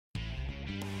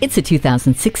It's a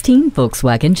 2016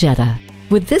 Volkswagen Jetta.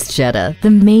 With this Jetta, the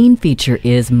main feature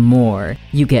is more.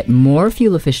 You get more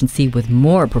fuel efficiency with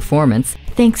more performance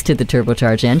thanks to the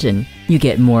turbocharged engine. You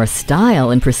get more style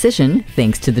and precision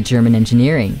thanks to the German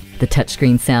engineering. The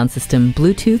touchscreen sound system,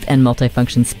 Bluetooth, and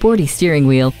multifunction sporty steering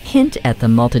wheel hint at the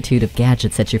multitude of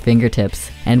gadgets at your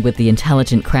fingertips. And with the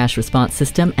intelligent crash response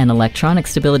system and electronic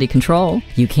stability control,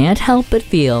 you can't help but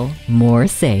feel more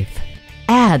safe.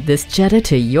 Add this Jetta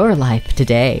to your life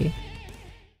today.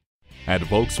 At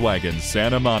Volkswagen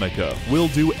Santa Monica, we'll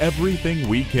do everything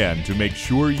we can to make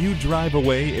sure you drive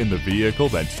away in the vehicle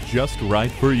that's just right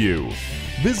for you.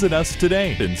 Visit us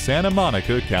today in Santa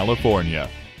Monica, California.